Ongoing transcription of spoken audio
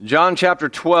John chapter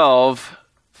 12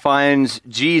 finds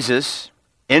Jesus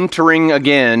entering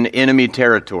again enemy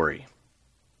territory,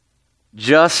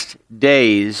 just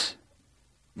days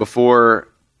before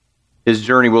his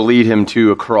journey will lead him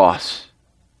to a cross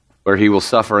where he will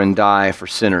suffer and die for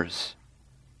sinners.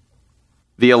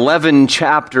 The 11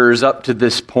 chapters up to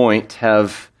this point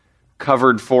have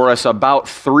covered for us about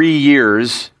 3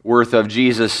 years worth of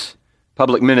Jesus'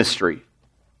 public ministry.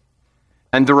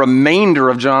 And the remainder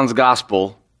of John's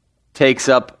gospel takes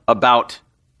up about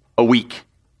a week.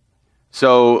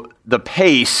 So the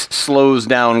pace slows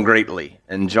down greatly,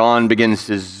 and John begins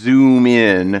to zoom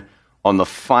in on the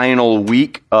final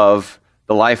week of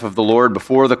the life of the Lord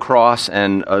before the cross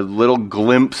and a little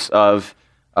glimpse of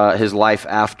his life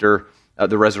after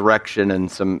the resurrection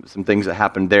and some things that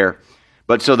happened there.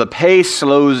 But so the pace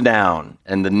slows down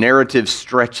and the narrative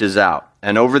stretches out.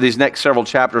 And over these next several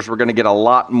chapters, we're going to get a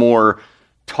lot more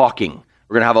talking.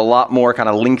 We're going to have a lot more kind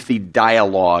of lengthy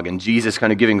dialogue and Jesus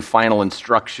kind of giving final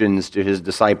instructions to his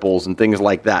disciples and things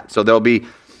like that. So there'll be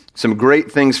some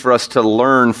great things for us to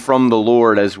learn from the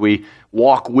Lord as we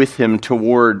walk with him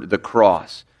toward the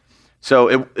cross.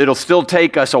 So it'll still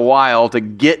take us a while to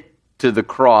get to the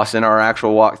cross in our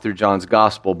actual walk through John's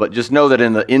gospel, but just know that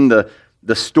in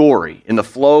the story, in the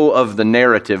flow of the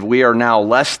narrative, we are now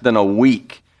less than a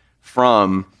week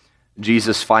from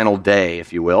Jesus' final day,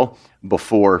 if you will,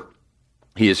 before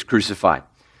he is crucified.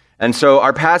 And so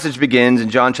our passage begins in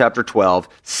John chapter 12.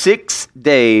 6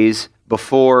 days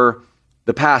before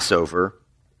the Passover,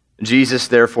 Jesus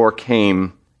therefore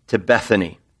came to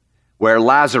Bethany, where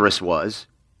Lazarus was,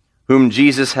 whom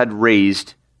Jesus had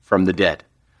raised from the dead.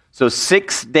 So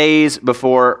 6 days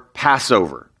before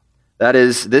Passover.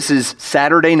 This is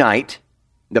Saturday night.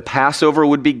 The Passover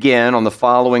would begin on the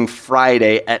following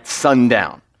Friday at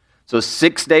sundown. So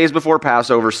 6 days before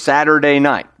Passover, Saturday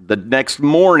night. The next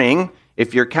morning,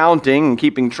 if you're counting and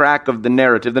keeping track of the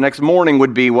narrative, the next morning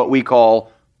would be what we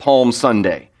call Palm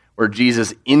Sunday, where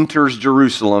Jesus enters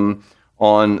Jerusalem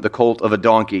on the colt of a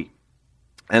donkey.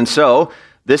 And so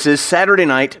this is Saturday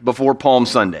night before Palm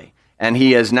Sunday, and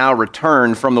he has now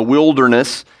returned from the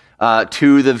wilderness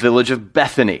to the village of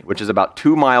Bethany, which is about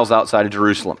 2 miles outside of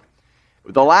Jerusalem.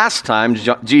 The last time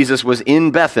Jesus was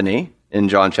in Bethany, in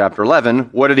John chapter 11,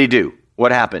 what did he do?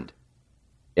 What happened?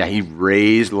 Yeah, he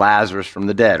raised Lazarus from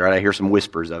the dead, right? I hear some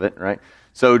whispers of it, right?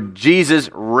 So Jesus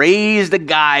raised a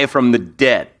guy from the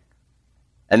dead,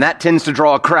 and that tends to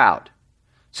draw a crowd.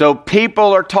 So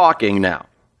people are talking now,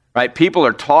 right? People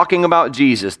are talking about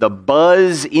Jesus. The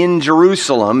buzz in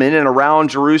Jerusalem, in and around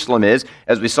Jerusalem is,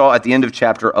 as we saw at the end of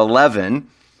chapter 11,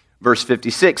 verse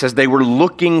 56, as they were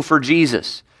looking for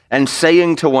Jesus and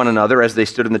saying to one another as they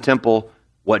stood in the temple,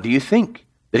 "What do you think?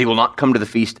 That he will not come to the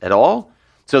feast at all?"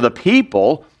 So the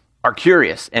people are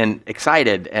curious and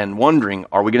excited and wondering,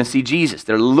 are we going to see Jesus?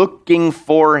 They're looking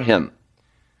for him.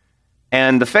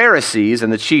 And the Pharisees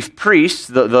and the chief priests,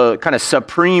 the kind of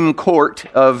supreme court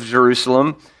of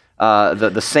Jerusalem,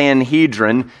 the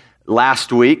Sanhedrin,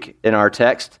 last week in our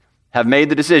text, have made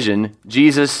the decision,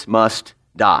 Jesus must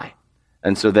die.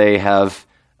 And so they have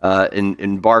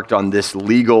embarked on this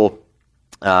legal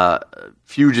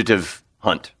fugitive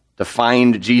hunt to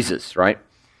find Jesus, right?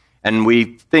 And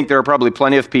we think there are probably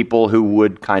plenty of people who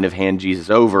would kind of hand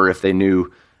Jesus over if they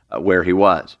knew where he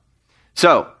was.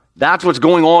 So that's what's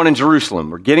going on in Jerusalem.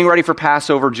 We're getting ready for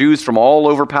Passover. Jews from all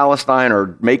over Palestine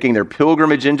are making their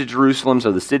pilgrimage into Jerusalem,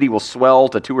 so the city will swell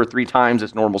to 2 or 3 times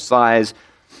its normal size.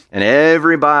 And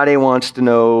everybody wants to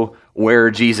know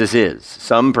where Jesus is.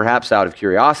 Some perhaps out of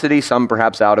curiosity, some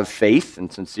perhaps out of faith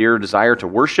and sincere desire to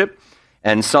worship,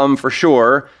 and some for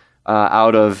sure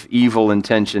out of evil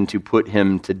intention to put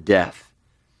him to death.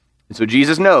 And so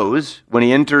Jesus knows when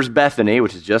he enters Bethany,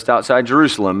 which is just outside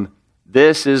Jerusalem,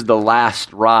 this is the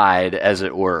last ride, as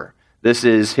it were. This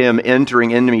is him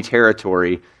entering enemy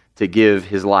territory to give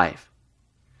his life.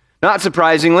 Not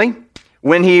surprisingly,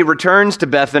 when he returns to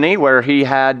Bethany, where he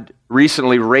had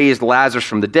recently raised Lazarus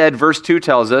from the dead, verse 2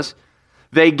 tells us,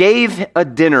 they gave a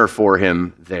dinner for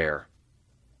him there.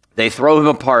 They throw him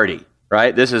a party,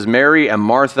 right? This is Mary and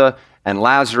Martha and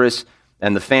Lazarus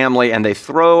and the family, and they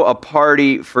throw a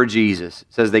party for Jesus.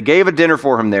 It says they gave a dinner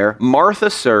for him there. Martha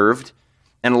served,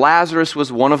 and Lazarus was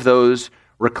one of those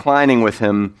reclining with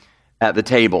him at the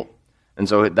table. And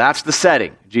so that's the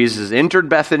setting. Jesus entered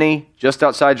Bethany, just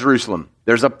outside Jerusalem.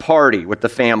 There's a party with the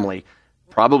family,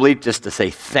 probably just to say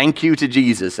thank you to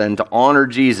Jesus and to honor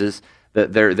Jesus,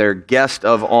 that their guest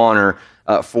of honor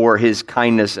for his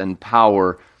kindness and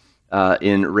power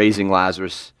in raising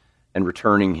Lazarus and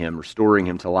restoring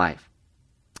him to life.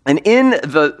 And in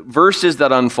the verses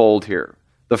that unfold here,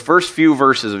 the first few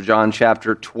verses of John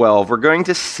chapter 12, we're going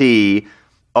to see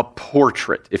a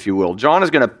portrait, if you will. John is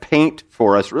going to paint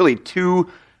for us really two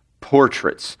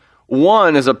portraits.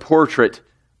 One is a portrait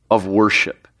of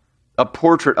worship, a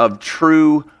portrait of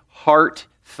true,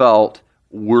 heartfelt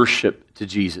worship to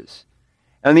Jesus.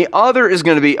 And the other is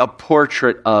going to be a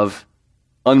portrait of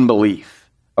unbelief,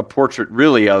 a portrait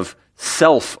really of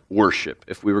self-worship,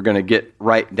 if we were going to get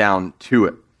right down to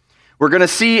it. We're going to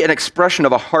see an expression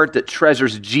of a heart that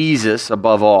treasures Jesus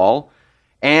above all,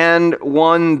 and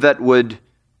one that would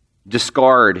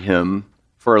discard him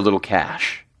for a little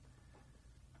cash.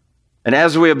 And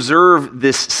as we observe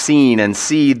this scene and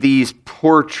see these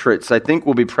portraits, I think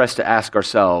we'll be pressed to ask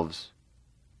ourselves,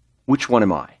 which one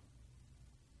am I?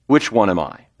 Which one am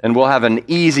I? And we'll have an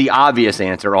easy, obvious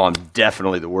answer. Oh, I'm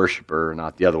definitely the worshiper,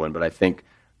 not the other one. But I think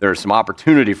there's some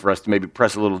opportunity for us to maybe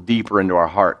press a little deeper into our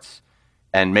hearts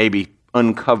and maybe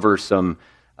uncover some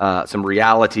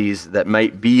realities that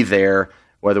might be there,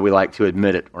 whether we like to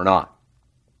admit it or not.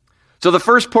 So the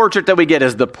first portrait that we get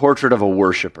is the portrait of a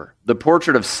worshiper, the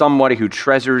portrait of somebody who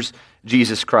treasures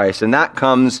Jesus Christ. And that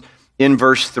comes in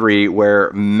verse 3,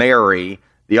 where Mary,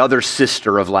 the other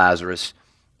sister of Lazarus,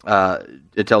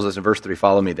 it tells us in verse 3,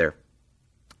 follow me there.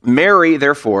 Mary,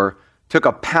 therefore, took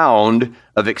a pound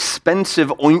of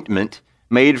expensive ointment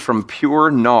made from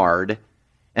pure nard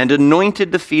and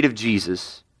anointed the feet of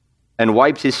Jesus and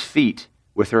wiped his feet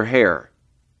with her hair.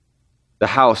 The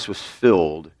house was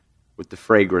filled with the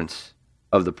fragrance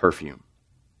of the perfume.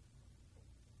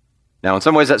 Now, in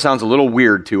some ways, that sounds a little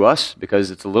weird to us because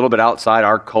it's a little bit outside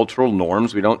our cultural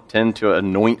norms. We don't tend to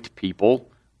anoint people.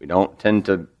 We don't tend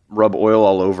to rub oil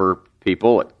all over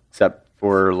people, except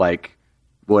for like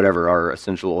whatever our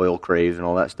essential oil craze and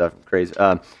all that stuff. Crazy.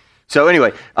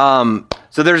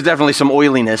 So there's definitely some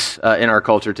oiliness in our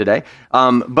culture today.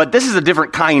 But this is a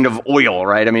different kind of oil,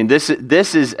 right? I mean, this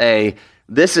is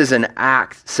an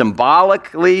act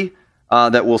symbolically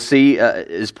that we'll see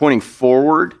is pointing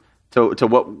forward to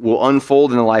what will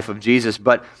unfold in the life of Jesus.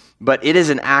 But it is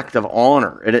an act of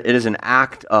honor. It is an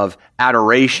act of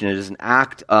adoration. It is an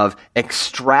act of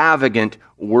extravagant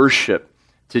worship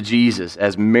to Jesus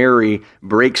as Mary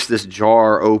breaks this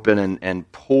jar open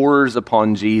and pours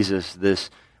upon Jesus this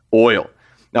oil.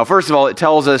 Now, first of all, it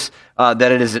tells us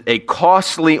that it is a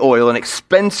costly oil, an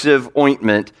expensive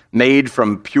ointment made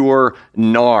from pure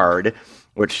nard,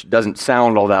 which doesn't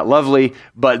sound all that lovely,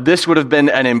 but this would have been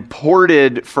an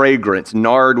imported fragrance.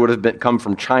 Nard would have come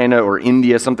from China or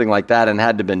India, something like that, and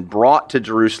had to have been brought to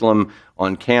Jerusalem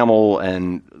on camel,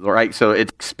 and right. So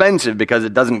it's expensive because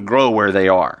it doesn't grow where they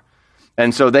are.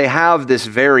 And so they have this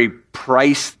very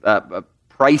pricey,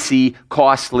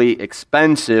 costly,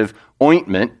 expensive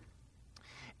ointment,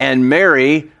 and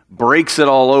Mary breaks it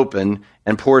all open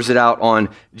and pours it out on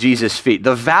Jesus' feet.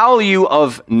 The value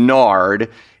of nard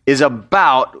is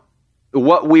about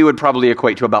what we would probably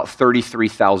equate to about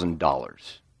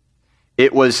 $33,000.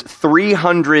 It was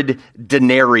 300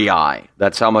 denarii.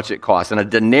 That's how much it cost. And a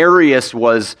denarius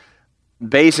was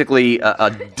basically a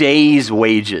day's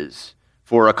wages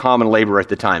for a common laborer at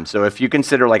the time. So if you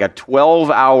consider like a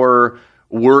 12-hour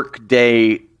work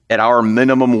day at our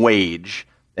minimum wage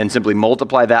and simply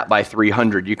multiply that by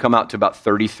 300, you come out to about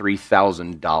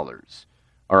 $33,000.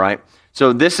 All right?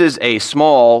 So this is a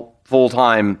small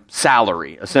full-time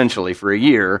salary, essentially, for a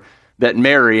year that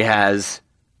Mary has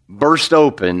burst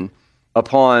open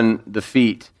upon the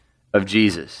feet of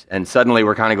Jesus. And suddenly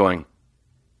we're kind of going,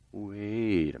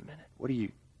 wait a minute, what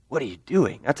are you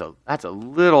doing? That's a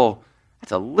little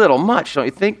much, don't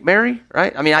you think, Mary?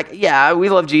 Right? I mean, we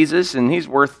love Jesus and he's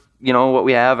worth, what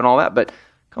we have and all that, but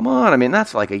come on, I mean,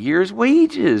 that's like a year's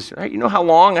wages, right? You know how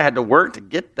long I had to work to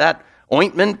get that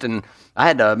ointment, and I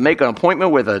had to make an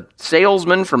appointment with a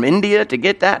salesman from India to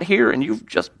get that here, and you've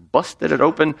just busted it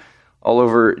open all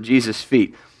over Jesus'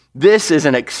 feet. This is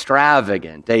an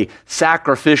extravagant, a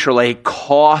sacrificial, a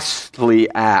costly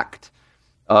act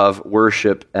of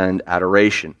worship and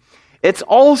adoration. It's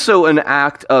also an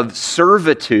act of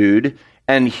servitude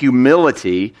and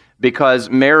humility because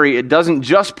Mary, it doesn't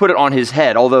just put it on his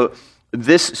head, although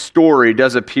this story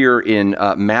does appear in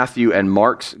Matthew and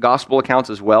Mark's gospel accounts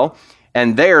as well.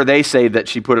 And there they say that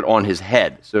she put it on his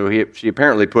head. So she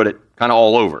apparently put it kind of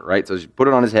all over, right? So she put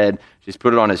it on his head, she's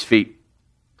put it on his feet.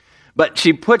 But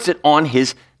she puts it on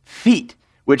his feet,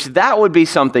 which that would be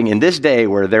something in this day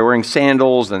where they're wearing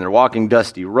sandals and they're walking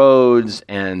dusty roads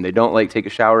and they don't take a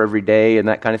shower every day and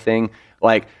that kind of thing.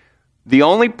 Like the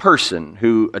only person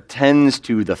who attends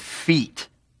to the feet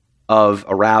of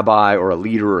a rabbi or a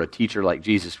leader or a teacher like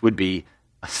Jesus would be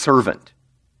a servant,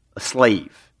 a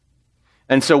slave.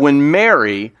 And so when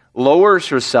Mary lowers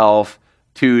herself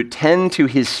to tend to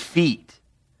his feet.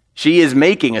 She is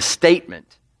making a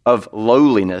statement of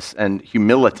lowliness and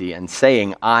humility and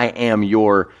saying, I am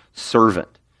your servant.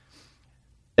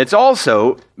 It's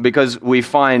also because we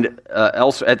find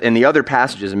elsewhere in the other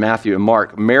passages in Matthew and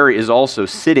Mark, Mary is also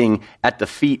sitting at the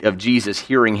feet of Jesus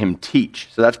hearing him teach.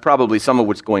 So that's probably some of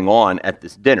what's going on at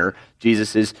this dinner.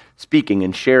 Jesus is speaking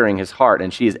and sharing his heart,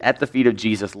 and she is at the feet of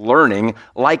Jesus learning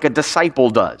like a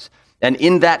disciple does. And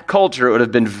in that culture, it would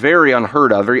have been very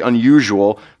unheard of, very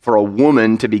unusual for a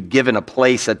woman to be given a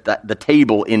place at the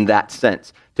table in that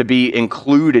sense, to be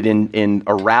included in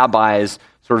a rabbi's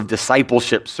sort of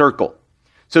discipleship circle.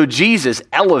 So Jesus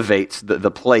elevates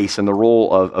the place and the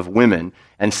role of women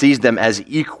and sees them as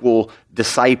equal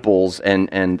disciples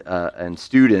and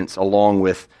students along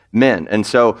with men. And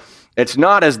so it's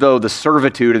not as though the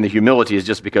servitude and the humility is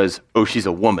just because, oh, she's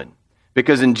a woman.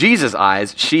 Because in Jesus'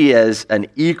 eyes, she is an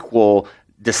equal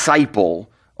disciple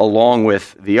along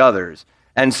with the others.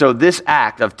 And so this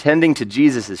act of tending to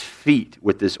Jesus' feet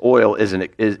with this oil is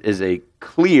a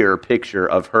clear picture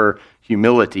of her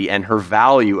humility and her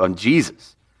value on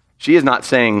Jesus. She is not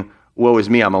saying, woe is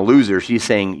me, I'm a loser. She's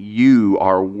saying, you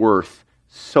are worth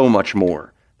so much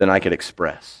more than I could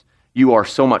express. You are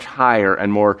so much higher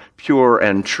and more pure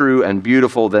and true and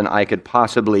beautiful than I could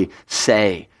possibly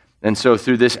say. And so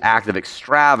through this act of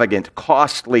extravagant,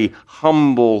 costly,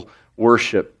 humble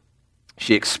worship,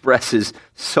 she expresses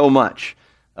so much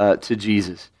to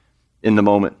Jesus in the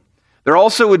moment. There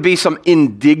also would be some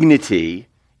indignity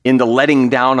in the letting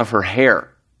down of her hair.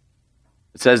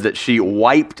 It says that she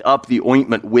wiped up the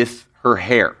ointment with her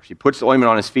hair. She puts the ointment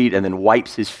on his feet and then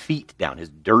wipes his feet down, his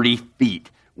dirty feet,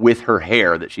 with her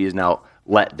hair that she has now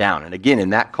let down. And again, in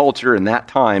that culture, in that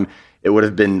time, it would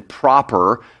have been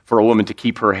proper for a woman to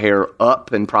keep her hair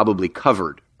up and probably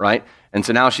covered, right? And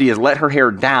so now she has let her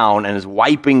hair down and is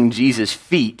wiping Jesus'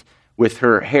 feet with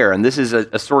her hair. And this is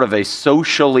a sort of a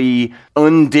socially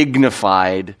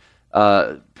undignified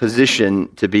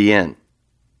position to be in.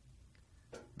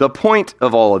 The point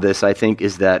of all of this, I think,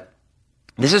 is that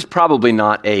this is probably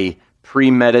not a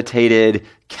premeditated,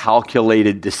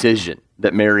 calculated decision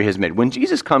that Mary has made. When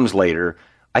Jesus comes later,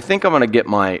 I think I'm going to get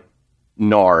my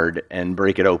nard and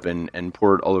break it open and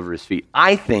pour it all over his feet.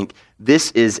 I think this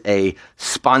is a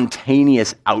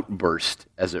spontaneous outburst,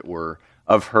 as it were,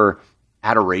 of her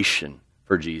adoration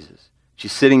for Jesus.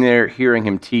 She's sitting there hearing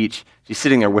him teach. She's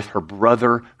sitting there with her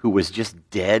brother who was just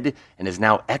dead and is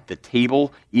now at the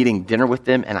table eating dinner with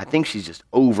them. And I think she's just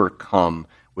overcome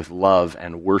with love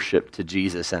and worship to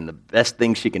Jesus. And the best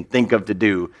thing she can think of to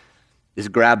do is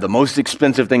grab the most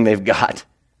expensive thing they've got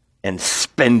and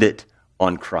spend it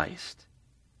on Christ.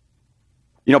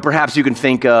 You know, perhaps you can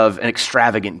think of an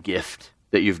extravagant gift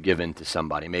that you've given to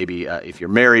somebody. Maybe if you're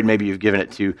married, maybe you've given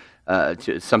it to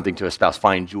something to a spouse,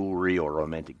 fine jewelry or a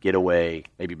romantic getaway.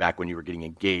 Maybe back when you were getting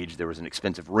engaged, there was an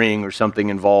expensive ring or something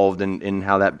involved in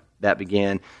how that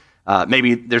began.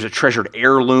 Maybe there's a treasured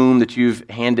heirloom that you've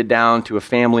handed down to a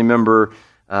family member,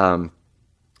 an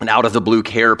out-of-the-blue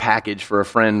care package for a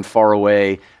friend far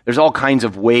away. There's all kinds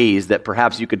of ways that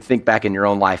perhaps you could think back in your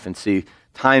own life and see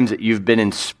times that you've been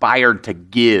inspired to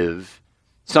give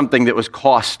something that was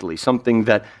costly, something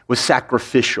that was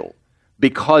sacrificial,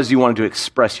 because you wanted to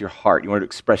express your heart, you wanted to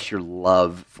express your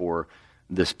love for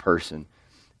this person.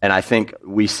 And I think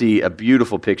we see a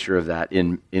beautiful picture of that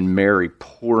in Mary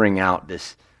pouring out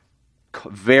this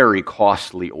very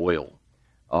costly oil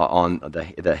on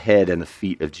the head and the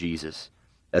feet of Jesus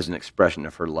as an expression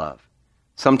of her love.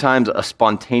 Sometimes a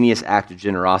spontaneous act of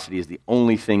generosity is the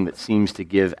only thing that seems to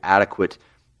give adequate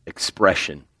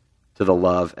expression to the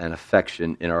love and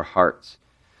affection in our hearts.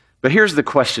 But here's the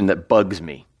question that bugs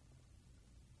me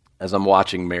as I'm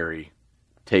watching Mary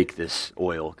take this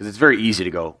oil, because it's very easy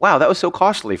to go, wow, that was so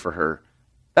costly for her.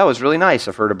 That was really nice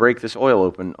of her to break this oil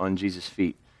open on Jesus'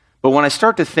 feet. But when I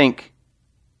start to think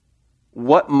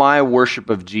what my worship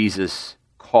of Jesus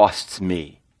costs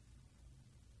me,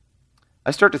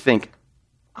 I start to think,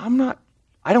 I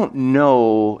don't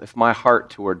know if my heart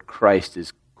toward Christ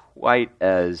is quite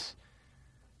as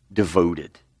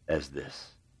devoted as this.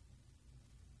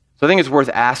 So I think it's worth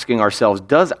asking ourselves,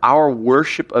 does our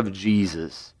worship of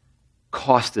Jesus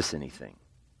cost us anything?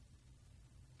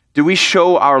 Do we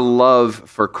show our love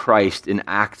for Christ in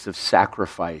acts of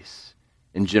sacrifice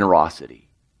and generosity?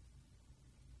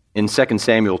 In 2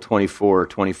 Samuel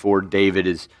 24, David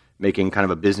is making kind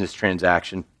of a business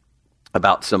transaction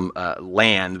about some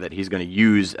land that he's going to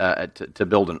use to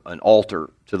build an altar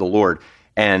to the Lord.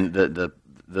 And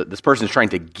this person is trying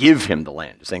to give him the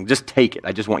land, saying, just take it.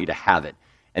 I just want you to have it.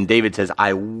 And David says,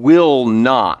 I will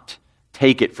not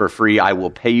take it for free. I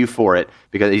will pay you for it.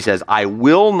 Because he says, I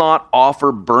will not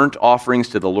offer burnt offerings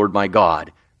to the Lord my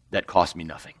God that cost me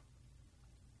nothing.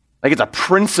 Like it's a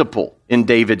principle in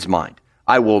David's mind.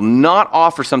 I will not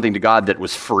offer something to God that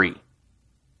was free.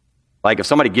 Like if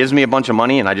somebody gives me a bunch of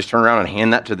money and I just turn around and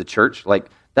hand that to the church, like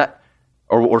that,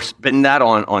 or spend that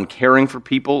on caring for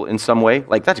people in some way,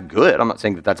 like that's good. I'm not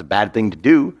saying that that's a bad thing to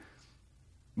do,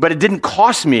 but it didn't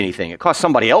cost me anything. It cost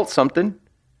somebody else something.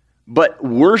 But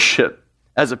worship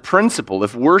as a principle,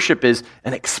 if worship is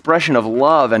an expression of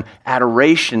love and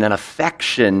adoration and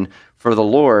affection for the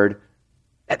Lord,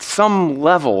 at some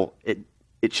level,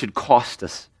 it should cost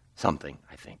us something,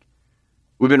 I think.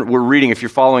 We're reading, if you're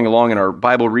following along in our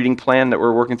Bible reading plan that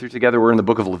we're working through together, we're in the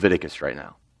book of Leviticus right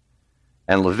now.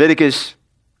 And Leviticus,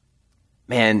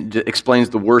 man, explains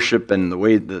the worship and the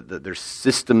way that there's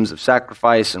systems of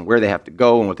sacrifice and where they have to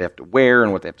go and what they have to wear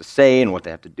and what they have to say and what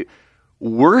they have to do.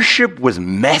 Worship was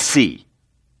messy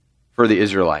for the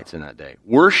Israelites in that day.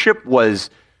 Worship was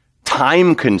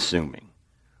time-consuming.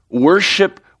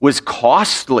 Worship was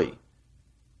costly.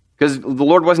 Because the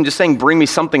Lord wasn't just saying, bring me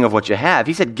something of what you have.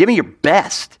 He said, give me your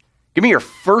best. Give me your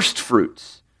first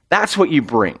fruits. That's what you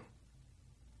bring.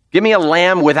 Give me a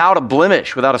lamb without a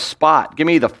blemish, without a spot. Give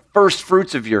me the first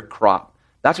fruits of your crop.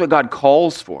 That's what God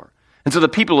calls for. And so the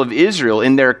people of Israel,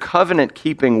 in their covenant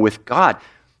keeping with God,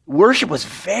 worship was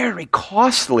very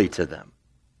costly to them.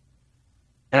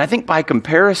 And I think by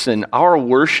comparison, our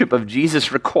worship of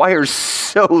Jesus requires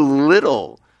so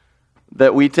little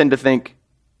that we tend to think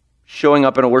showing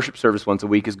up in a worship service once a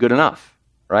week is good enough,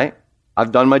 right?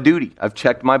 I've done my duty. I've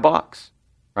checked my box,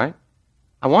 right?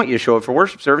 I want you to show up for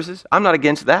worship services. I'm not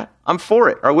against that. I'm for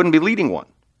it, or I wouldn't be leading one.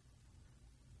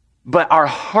 But our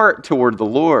heart toward the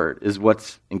Lord is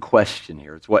what's in question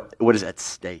here. It's what is at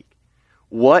stake.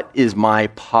 What is my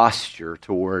posture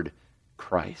toward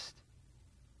Christ?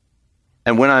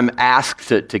 And when I'm asked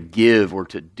to give or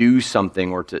to do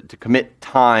something or to commit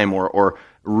time or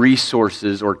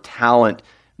resources or talent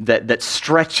that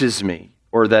stretches me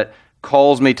or that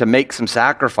calls me to make some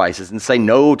sacrifices and say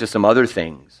no to some other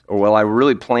things, or well, I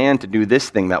really plan to do this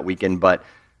thing that weekend, but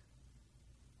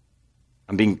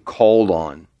I'm being called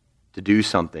on to do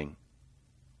something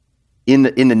in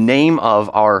the name of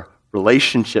our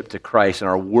relationship to Christ and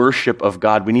our worship of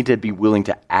God, we need to be willing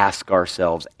to ask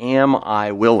ourselves, am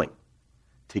I willing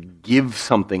to give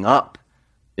something up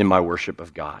in my worship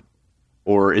of God?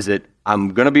 Or is it,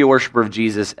 I'm going to be a worshiper of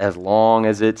Jesus as long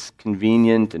as it's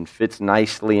convenient and fits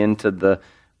nicely into the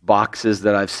boxes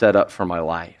that I've set up for my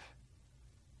life?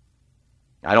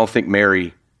 I don't think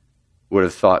Mary would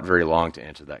have thought very long to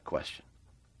answer that question.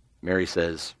 Mary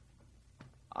says,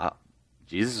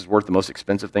 Jesus is worth the most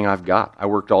expensive thing I've got. I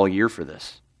worked all year for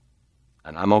this.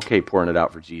 And I'm okay pouring it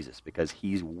out for Jesus because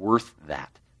he's worth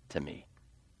that to me.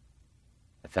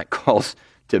 If that calls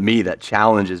to me, that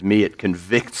challenges me, it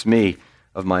convicts me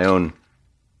of my own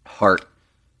heart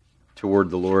toward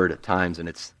the Lord at times and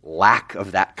its lack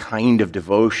of that kind of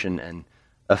devotion and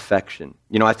affection.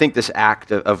 You know, I think this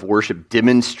act of worship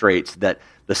demonstrates that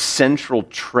the central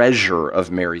treasure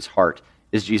of Mary's heart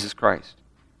is Jesus Christ.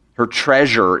 Her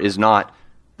treasure is not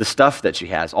the stuff that she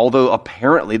has, although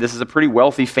apparently this is a pretty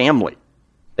wealthy family.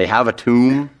 They have a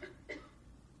tomb.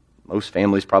 Most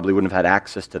families probably wouldn't have had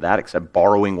access to that except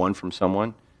borrowing one from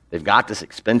someone. They've got this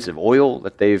expensive oil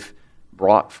that they've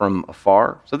brought from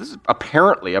afar. So this is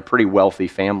apparently a pretty wealthy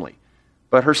family.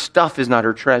 But her stuff is not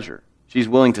her treasure. She's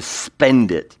willing to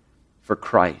spend it for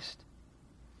Christ.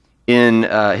 In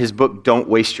his book, Don't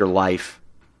Waste Your Life,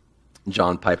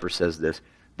 John Piper says this: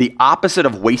 the opposite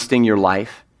of wasting your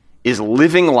life is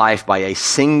living life by a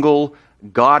single,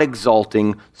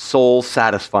 God-exalting,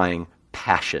 soul-satisfying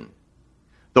passion.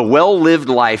 The well-lived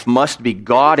life must be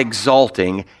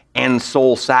God-exalting and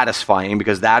soul-satisfying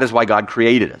because that is why God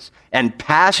created us. And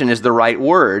passion is the right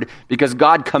word because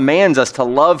God commands us to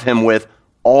love him with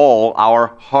all our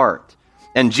heart.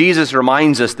 And Jesus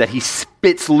reminds us that he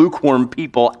spits lukewarm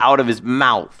people out of his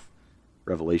mouth.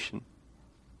 Revelation.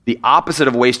 The opposite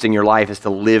of wasting your life is to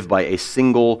live by a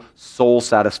single,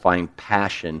 soul-satisfying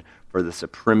passion for the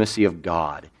supremacy of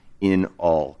God in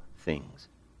all things.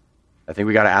 I think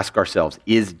we got to ask ourselves,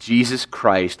 is Jesus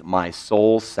Christ my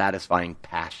soul-satisfying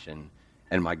passion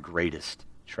and my greatest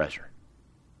treasure?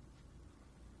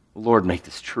 Lord, make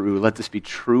this true. Let this be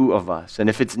true of us. And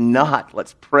if it's not,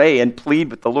 let's pray and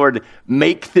plead with the Lord,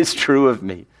 make this true of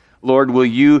me. Lord, will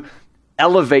you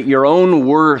elevate your own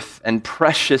worth and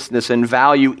preciousness and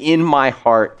value in my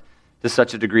heart to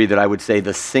such a degree that I would say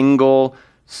the single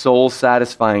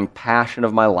soul-satisfying passion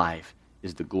of my life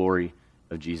is the glory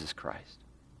of Jesus Christ.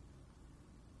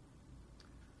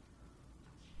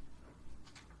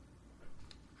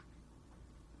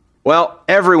 Well,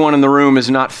 everyone in the room is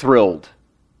not thrilled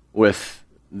with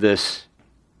this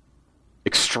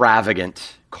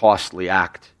extravagant, costly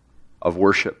act of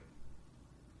worship.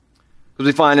 Because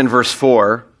we find in verse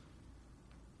 4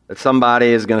 that somebody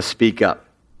is going to speak up,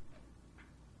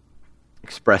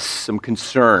 express some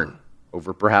concern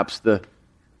over perhaps the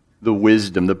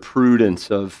wisdom, the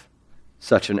prudence of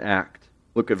such an act.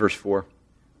 Look at verse 4.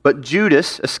 But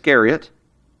Judas Iscariot,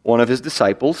 one of his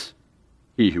disciples,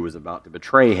 he who was about to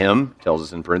betray him, tells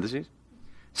us in parentheses,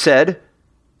 said,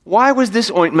 "Why was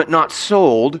this ointment not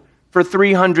sold for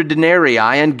 300 denarii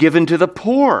and given to the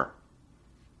poor?"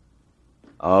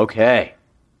 Okay,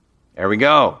 there we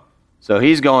go. So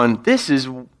he's going, this is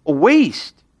a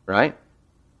waste, right?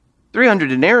 300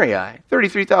 denarii,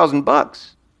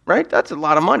 $33,000, right? That's a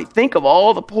lot of money. Think of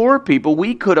all the poor people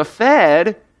we could have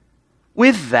fed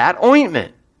with that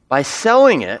ointment by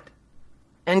selling it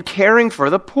and caring for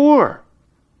the poor,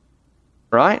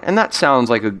 right? And that sounds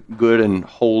like a good and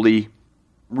holy,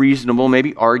 reasonable,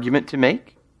 maybe argument to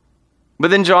make. But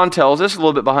then John tells us a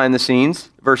little bit behind the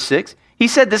scenes, verse 6, he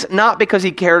said this not because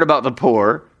he cared about the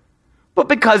poor, but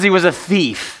because he was a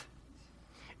thief.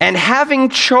 And having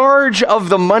charge of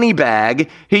the money bag,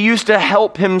 he used to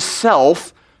help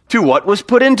himself to what was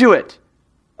put into it.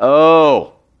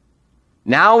 Oh,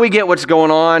 now we get what's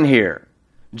going on here.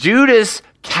 Judas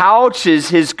couches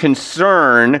his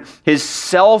concern, his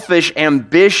selfish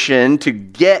ambition to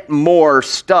get more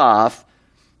stuff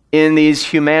in these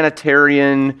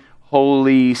humanitarian,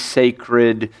 holy,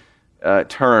 sacred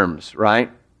terms,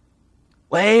 right?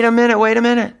 Wait a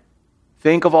minute.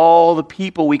 Think of all the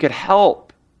people we could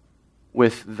help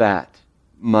with that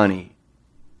money.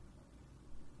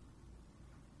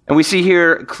 And we see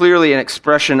here clearly an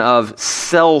expression of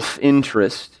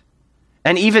self-interest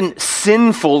and even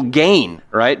sinful gain,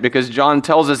 right? Because John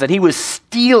tells us that he was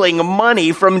stealing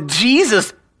money from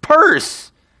Jesus'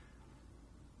 purse.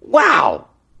 Wow,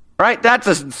 right? That's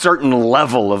a certain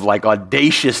level of like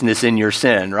audaciousness in your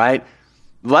sin, right?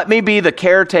 Let me be the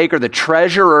caretaker, the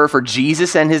treasurer for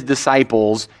Jesus and his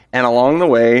disciples, and along the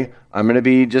way, I'm going to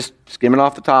be just skimming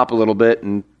off the top a little bit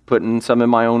and putting some in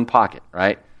my own pocket,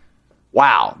 right?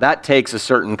 Wow, that takes a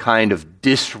certain kind of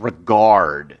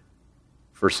disregard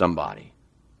for somebody,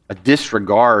 a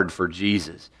disregard for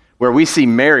Jesus, where we see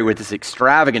Mary with this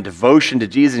extravagant devotion to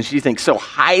Jesus, and she thinks so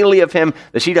highly of him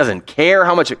that she doesn't care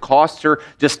how much it costs her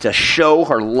just to show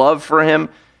her love for him.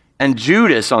 And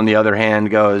Judas, on the other hand,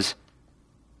 goes,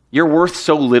 "You're worth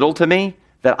so little to me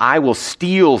that I will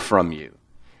steal from you.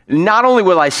 Not only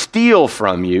will I steal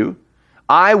from you,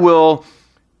 I will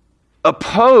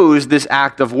oppose this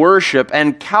act of worship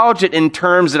and couch it in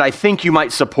terms that I think you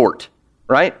might support,"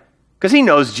 right? Because he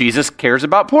knows Jesus cares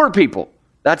about poor people.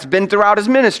 That's been throughout his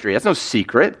ministry. That's no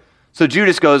secret. So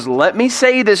Judas goes, let me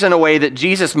say this in a way that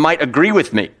Jesus might agree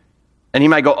with me. And he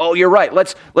might go, oh, you're right.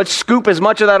 Let's scoop as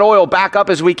much of that oil back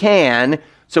up as we can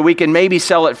so we can maybe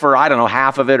sell it for, I don't know,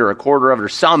 half of it or a quarter of it or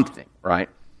something, right?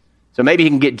 So maybe he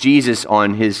can get Jesus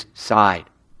on his side.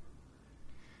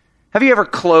 Have you ever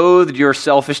clothed your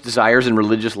selfish desires in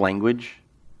religious language?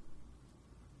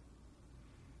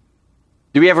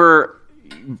 Do we ever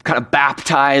kind of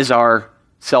baptize our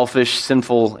selfish,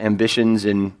 sinful ambitions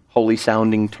in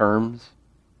holy-sounding terms?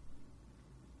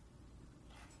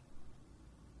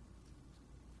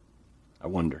 I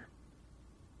wonder.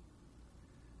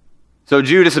 So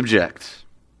Judas objects.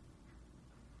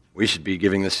 We should be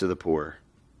giving this to the poor.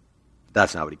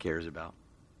 That's not what he cares about.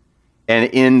 And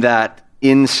in that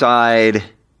inside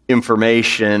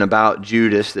information about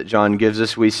Judas that John gives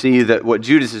us, we see that what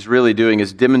Judas is really doing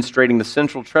is demonstrating the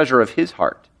central treasure of his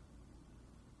heart.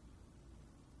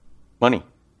 Money.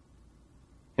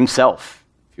 Himself,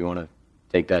 if you want to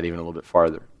take that even a little bit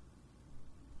farther.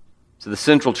 So the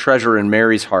central treasure in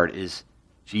Mary's heart is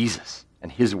Jesus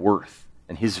and his worth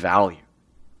and his value.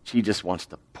 She just wants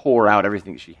to pour out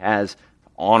everything she has to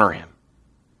honor him.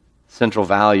 Central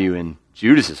value in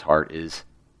Judas's heart is,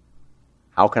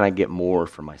 how can I get more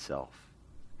for myself?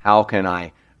 How can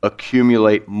I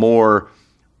accumulate more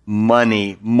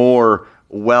money, more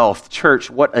wealth? Church,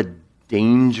 what a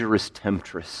dangerous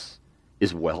temptress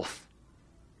is wealth.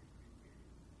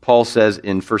 Paul says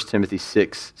in 1 Timothy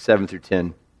 6, 7 through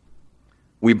 10,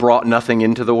 we brought nothing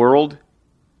into the world,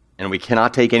 and we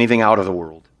cannot take anything out of the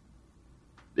world.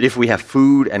 But if we have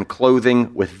food and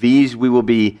clothing, with these we will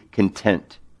be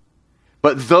content.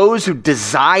 But those who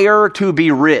desire to be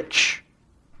rich,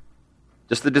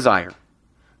 just the desire,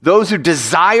 those who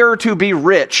desire to be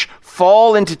rich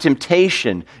fall into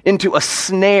temptation, into a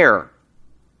snare,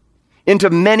 into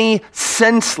many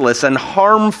senseless and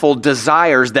harmful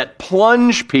desires that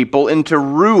plunge people into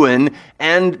ruin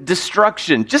and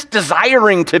destruction. Just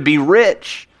desiring to be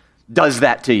rich does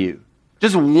that to you.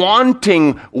 Just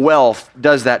wanting wealth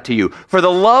does that to you. For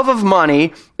the love of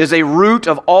money is a root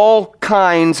of all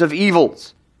kinds of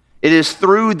evils. It is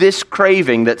through this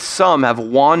craving that some have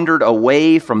wandered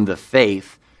away from the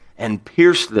faith and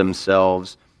pierced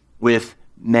themselves with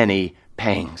many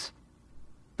pangs.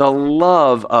 The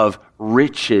love of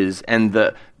riches and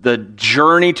the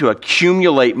journey to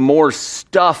accumulate more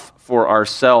stuff for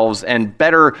ourselves and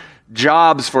better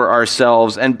jobs for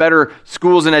ourselves and better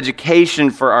schools and education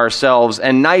for ourselves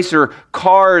and nicer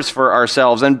cars for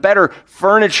ourselves and better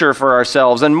furniture for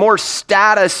ourselves and more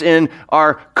status in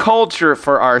our culture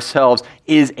for ourselves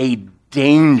is a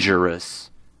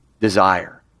dangerous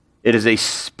desire. It is a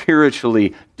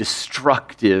spiritually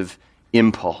destructive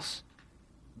impulse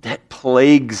that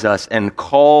plagues us and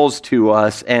calls to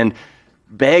us and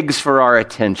begs for our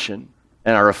attention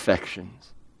and our affections.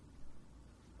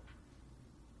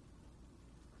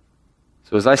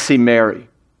 So as I see Mary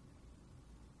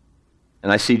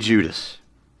and I see Judas,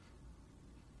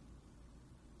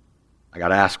 I got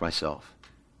to ask myself,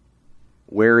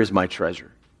 where is my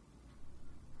treasure?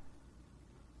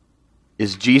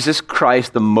 Is Jesus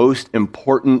Christ the most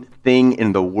important thing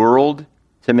in the world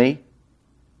to me?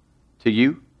 To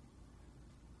you?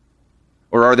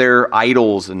 Or are there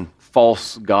idols and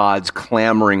false gods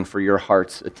clamoring for your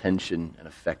heart's attention and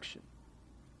affection?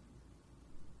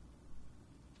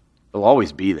 They'll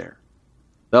always be there.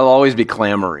 They'll always be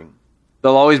clamoring.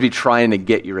 They'll always be trying to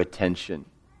get your attention.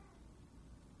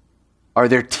 Are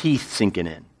their teeth sinking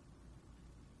in?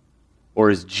 Or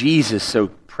is Jesus so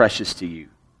precious to you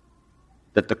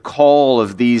that the call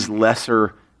of these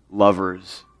lesser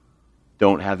lovers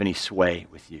don't have any sway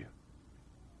with you?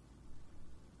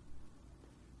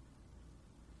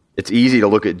 It's easy to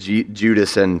look at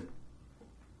Judas and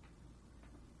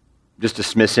just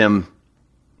dismiss him.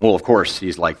 Well, of course,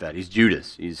 he's like that. He's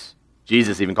Judas.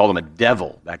 Jesus even called him a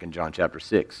devil back in John chapter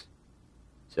 6.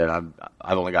 He said,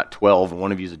 I've only got 12, and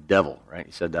one of you is a devil, right?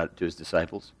 He said that to his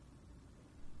disciples.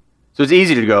 So it's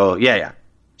easy to go, yeah,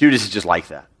 Judas is just like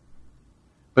that.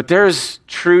 But there's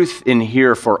truth in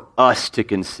here for us to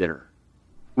consider.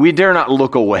 We dare not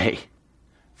look away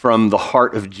from the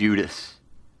heart of Judas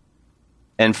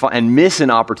and miss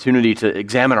an opportunity to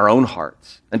examine our own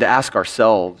hearts and to ask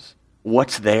ourselves,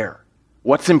 what's there?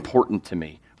 What's important to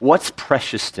me? What's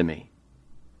precious to me?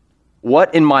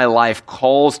 What in my life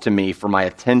calls to me for my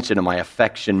attention and my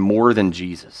affection more than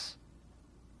Jesus?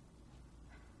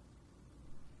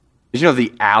 Did you know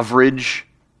the average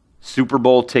Super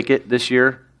Bowl ticket this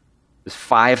year is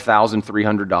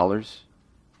 $5,300?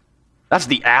 That's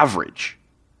the average,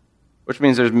 which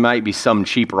means there might be some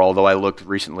cheaper, although I looked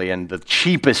recently and the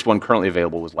cheapest one currently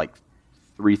available was like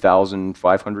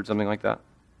 $3,500, something like that.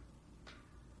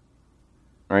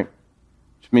 Right?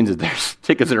 Which means that there's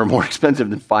tickets that are more expensive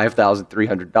than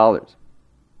 $5,300.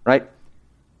 Right?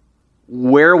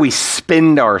 Where we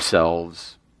spend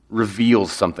ourselves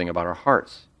reveals something about our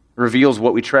hearts. It reveals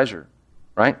what we treasure.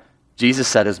 Right? Jesus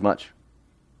said as much.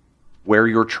 Where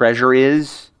your treasure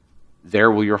is, there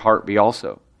will your heart be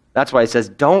also. That's why it says,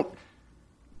 don't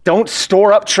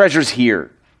store up treasures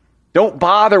here. Don't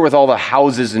bother with all the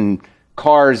houses and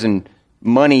cars and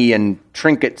money and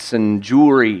trinkets and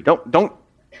jewelry. Don't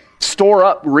store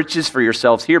up riches for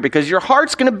yourselves here because your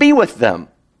heart's going to be with them.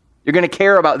 You're going to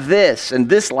care about this and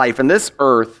this life and this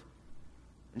earth.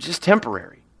 It's just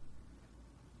temporary.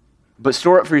 But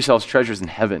store up for yourselves treasures in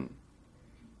heaven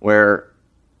where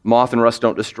moth and rust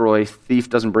don't destroy,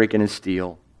 thief doesn't break in and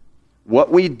steal.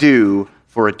 What we do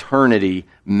for eternity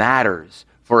matters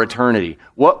for eternity.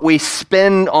 What we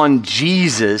spend on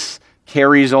Jesus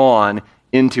carries on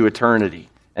into eternity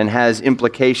and has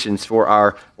implications for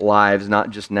our lives, not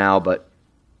just now, but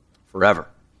forever.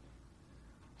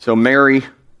 So Mary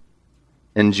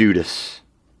and Judas,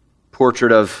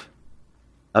 portrait of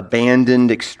abandoned,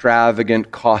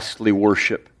 extravagant, costly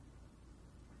worship,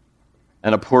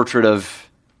 and a portrait of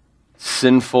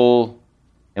sinful,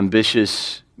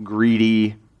 ambitious,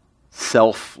 greedy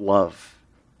self-love.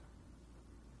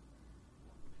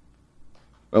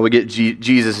 Well, we get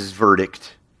Jesus'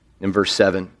 verdict in verse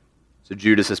 7. So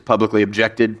Judas has publicly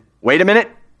objected. Wait a minute.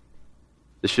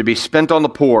 This should be spent on the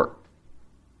poor.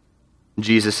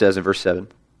 Jesus says in verse 7,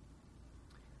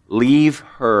 leave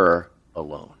her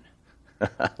alone.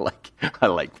 I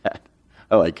like that.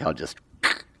 I like how just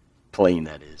plain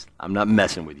that is. I'm not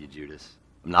messing with you, Judas.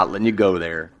 I'm not letting you go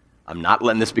there. I'm not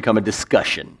letting this become a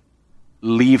discussion.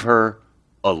 Leave her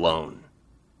alone.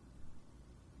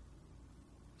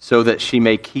 so that she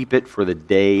may keep it for the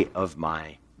day of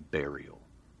my burial.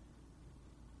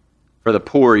 For the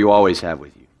poor you always have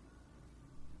with you,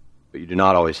 but you do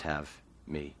not always have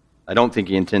me. I don't think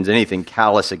he intends anything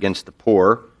callous against the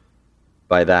poor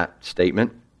by that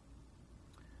statement.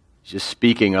 He's just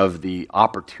speaking of the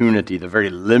opportunity, the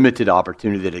very limited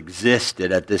opportunity that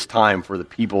existed at this time for the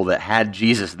people that had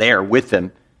Jesus there with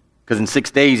them, because in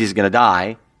 6 days he's going to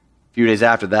die. A few days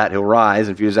after that he'll rise,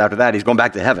 and a few days after that he's going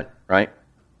back to heaven, right?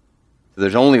 So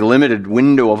there's only a limited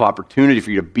window of opportunity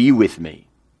for you to be with me.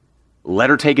 Let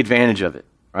her take advantage of it,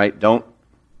 right? Don't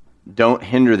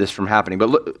hinder this from happening. But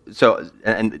look,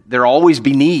 and there'll always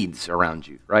be needs around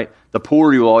you, right? The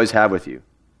poor you will always have with you.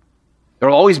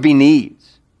 There'll always be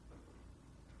needs.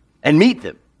 And meet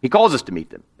them. He calls us to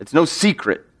meet them. It's no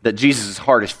secret that Jesus'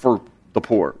 heart is for the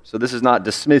poor. So this is not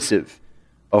dismissive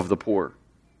of the poor.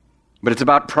 But it's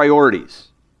about priorities.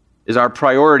 Is our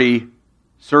priority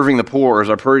serving the poor, or is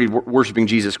our priority worshiping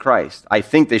Jesus Christ? I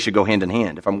think they should go hand in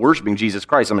hand. If I'm worshiping Jesus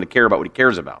Christ, I'm going to care about what he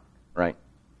cares about, right?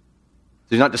 So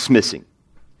he's not dismissing.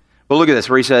 But look at this,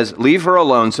 where he says, leave her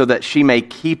alone so that she may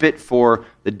keep it for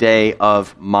the day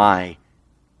of my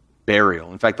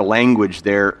burial. In fact, the language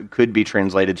there could be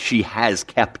translated, she has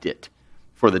kept it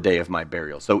for the day of my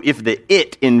burial. So if the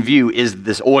it in view is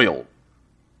this oil,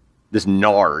 this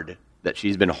nard that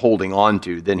she's been holding on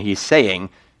to, then he's saying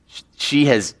she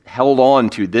has held on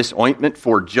to this ointment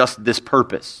for just this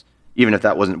purpose, even if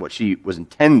that wasn't what she was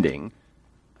intending.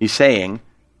 He's saying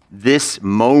this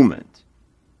moment,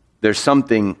 there's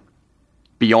something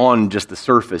beyond just the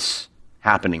surface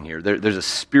happening here. There's a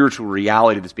spiritual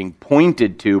reality that's being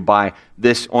pointed to by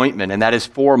this ointment, and that is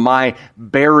for my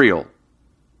burial. It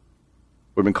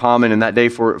would have been common in that day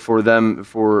for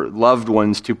loved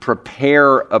ones to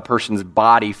prepare a person's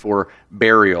body for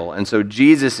burial. And so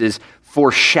Jesus is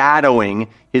foreshadowing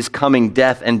his coming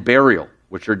death and burial,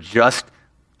 which are just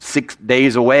 6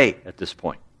 days away at this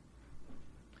point.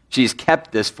 She's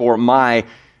kept this for my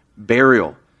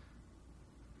burial.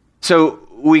 So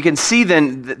we can see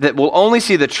then that we'll only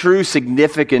see the true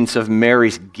significance of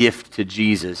Mary's gift to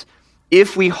Jesus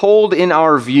if we hold in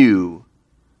our view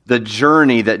the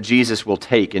journey that Jesus will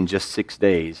take in just 6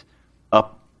 days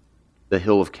up the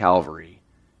hill of Calvary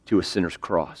to a sinner's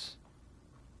cross.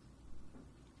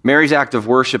 Mary's act of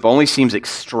worship only seems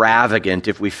extravagant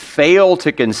if we fail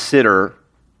to consider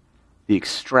the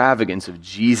extravagance of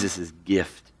Jesus'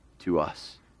 gift to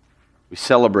us. We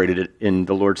celebrated it in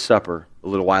the Lord's Supper a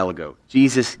little while ago.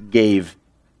 Jesus gave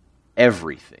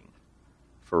everything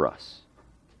for us.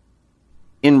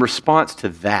 In response to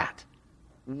that,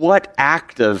 what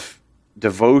act of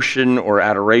devotion or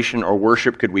adoration or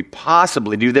worship could we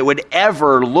possibly do that would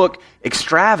ever look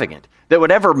extravagant, that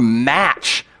would ever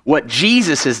match what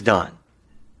Jesus has done?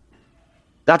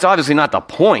 That's obviously not the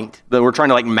point, that we're trying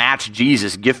to match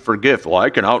Jesus gift for gift. Well,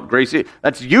 I can outgrace it.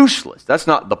 That's useless. That's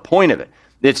not the point of it.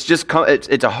 It's just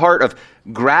it's a heart of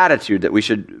gratitude that we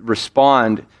should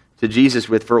respond to Jesus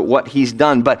with for what he's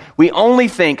done. But we only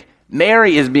think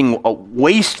Mary is being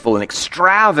wasteful and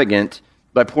extravagant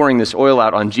by pouring this oil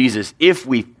out on Jesus if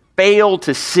we fail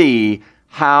to see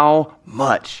how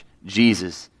much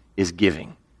Jesus is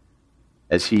giving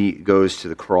as he goes to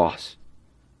the cross.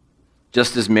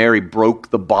 Just as Mary broke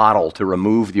the bottle to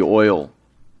remove the oil,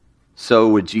 so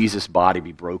would Jesus' body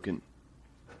be broken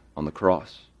on the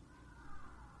cross.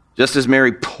 Just as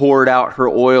Mary poured out her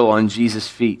oil on Jesus'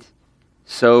 feet,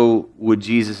 so would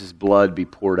Jesus' blood be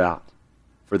poured out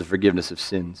for the forgiveness of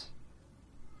sins.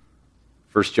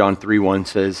 1 John 3:1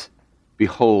 says,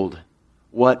 "Behold,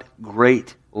 what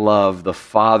great love the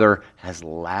Father has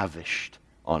lavished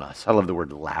on us." I love the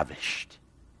word lavished.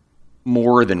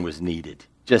 More than was needed,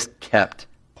 just kept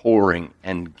pouring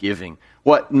and giving.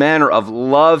 What manner of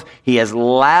love he has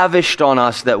lavished on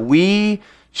us that we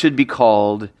should be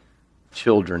called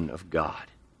children of God.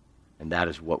 And that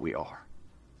is what we are.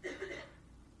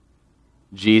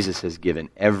 Jesus has given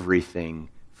everything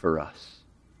for us.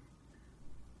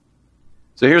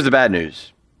 So here's the bad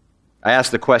news. I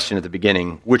asked the question at the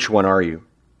beginning, which one are you?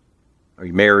 Are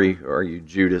you Mary or are you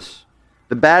Judas?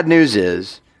 The bad news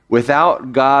is,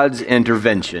 without God's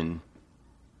intervention,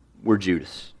 we're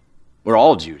Judas. We're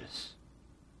all Judas.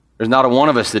 There's not a one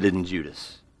of us that isn't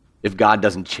Judas if God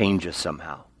doesn't change us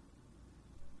somehow.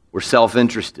 We're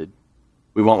self-interested.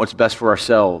 We want what's best for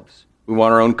ourselves. We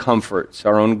want our own comforts,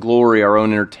 our own glory, our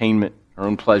own entertainment, our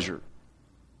own pleasure.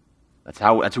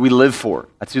 That's who we live for.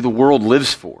 That's who the world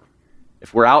lives for.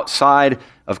 If we're outside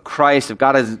of Christ, if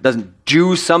God doesn't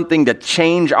do something to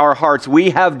change our hearts,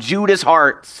 we have Judas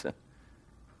hearts.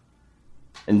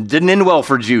 And it didn't end well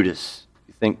for Judas.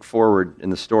 You think forward in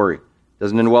the story. It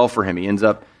doesn't end well for him. He ends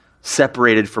up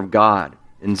separated from God,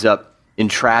 ends up in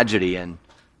tragedy and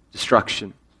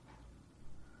destruction.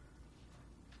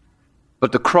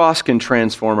 But the cross can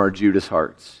transform our Judas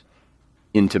hearts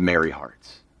into Mary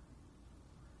hearts.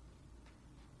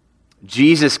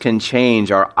 Jesus can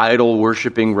change our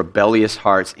idol-worshiping, rebellious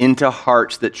hearts into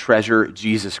hearts that treasure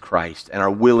Jesus Christ and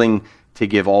are willing to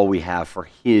give all we have for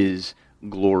His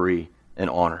glory and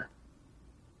honor.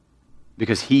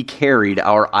 Because He carried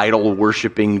our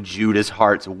idol-worshiping Judas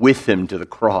hearts with Him to the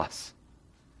cross.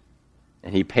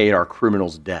 And He paid our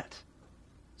criminal's debt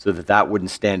so that that wouldn't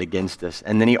stand against us.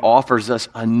 And then He offers us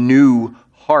a new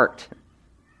heart.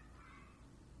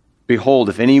 Behold,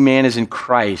 if any man is in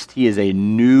Christ, he is a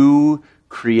new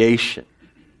creation.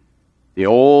 The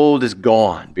old is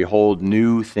gone. Behold,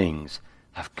 new things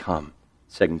have come.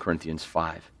 2 Corinthians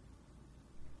 5.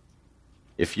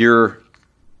 If you're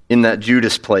in that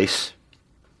Judas place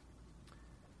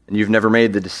and you've never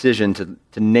made the decision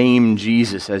to name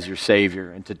Jesus as your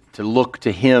Savior and to look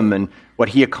to Him and what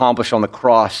He accomplished on the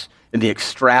cross and the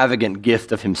extravagant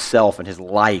gift of Himself and His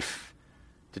life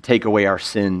to take away our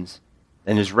sins,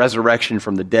 and His resurrection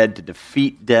from the dead to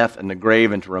defeat death and the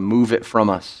grave and to remove it from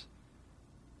us,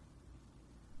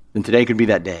 then today could be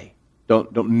that day.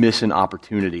 Don't miss an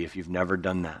opportunity if you've never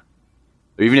done that.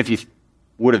 Or even if you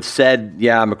would have said,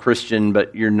 yeah, I'm a Christian,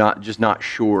 but you're just not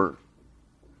sure.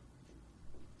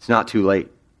 It's not too late.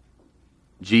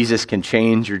 Jesus can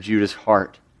change your Judas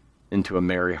heart into a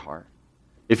Mary heart.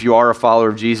 If you are a follower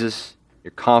of Jesus,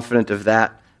 you're confident of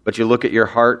that, but you look at your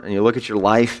heart and you look at your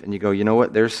life and you go, you know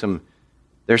what, there's some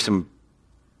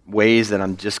ways that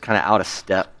I'm just kind of out of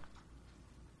step.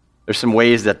 There's some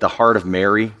ways that the heart of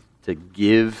Mary, to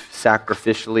give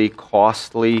sacrificially,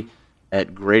 costly,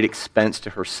 at great expense to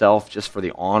herself just for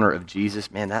the honor of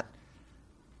Jesus, man, that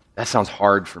sounds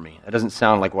hard for me. That doesn't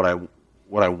sound like what I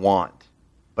want.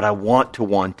 But I want to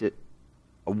want it.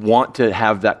 I want to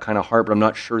have that kind of heart, but I'm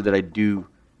not sure that I do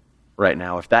right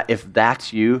now. If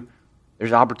that's you,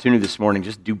 there's opportunity this morning.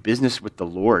 Just do business with the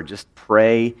Lord. Just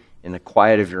pray in the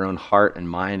quiet of your own heart and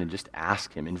mind and just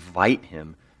ask Him, invite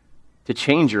Him to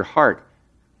change your heart.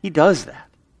 He does that.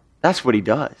 That's what He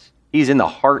does. He's in the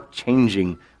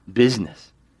heart-changing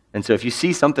business. And so if you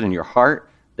see something in your heart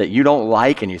that you don't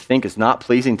like and you think is not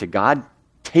pleasing to God,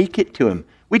 take it to Him.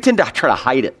 We tend to try to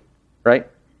hide it, right?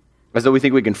 As though we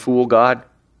think we can fool God.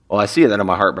 Well, I see that in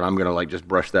my heart, but I'm going to just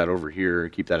brush that over here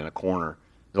and keep that in a corner.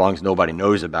 As long as nobody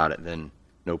knows about it, then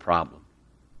no problem.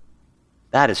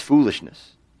 That is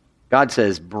foolishness. God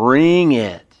says, bring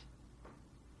it.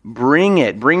 Bring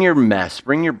it. Bring your mess.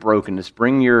 Bring your brokenness.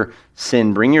 Bring your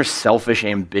sin. Bring your selfish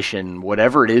ambition.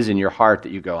 Whatever it is in your heart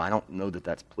that you go, I don't know that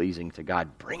that's pleasing to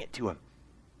God. Bring it to Him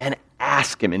and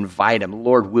ask Him. Invite Him.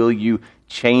 Lord, will you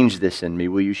change this in me?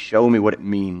 Will you show me what it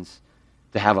means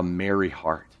to have a Mary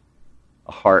heart?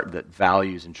 A heart that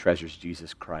values and treasures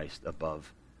Jesus Christ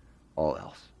above all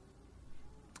else.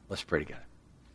 Let's pray together.